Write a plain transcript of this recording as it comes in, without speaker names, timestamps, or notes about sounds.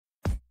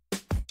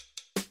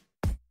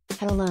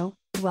Hello,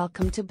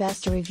 welcome to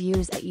Best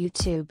Reviews at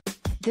YouTube.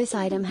 This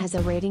item has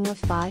a rating of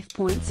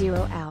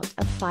 5.0 out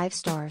of 5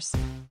 stars.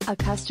 A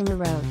customer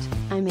wrote,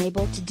 "I'm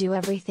able to do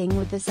everything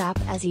with this app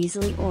as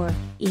easily or,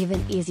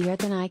 even easier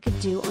than I could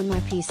do on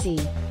my PC.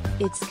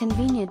 It's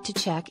convenient to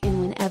check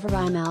in whenever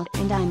I'm out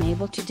and I'm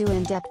able to do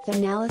in-depth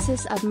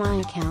analysis of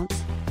my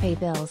accounts, pay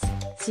bills,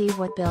 see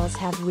what bills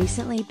have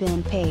recently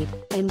been paid,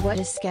 and what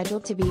is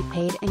scheduled to be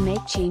paid and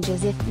make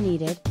changes if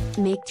needed,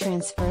 make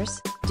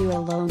transfers, do a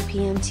loan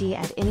PMT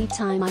at any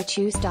time I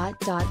choose.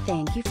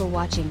 Thank you for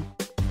watching.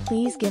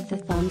 Please give the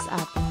thumbs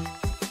up.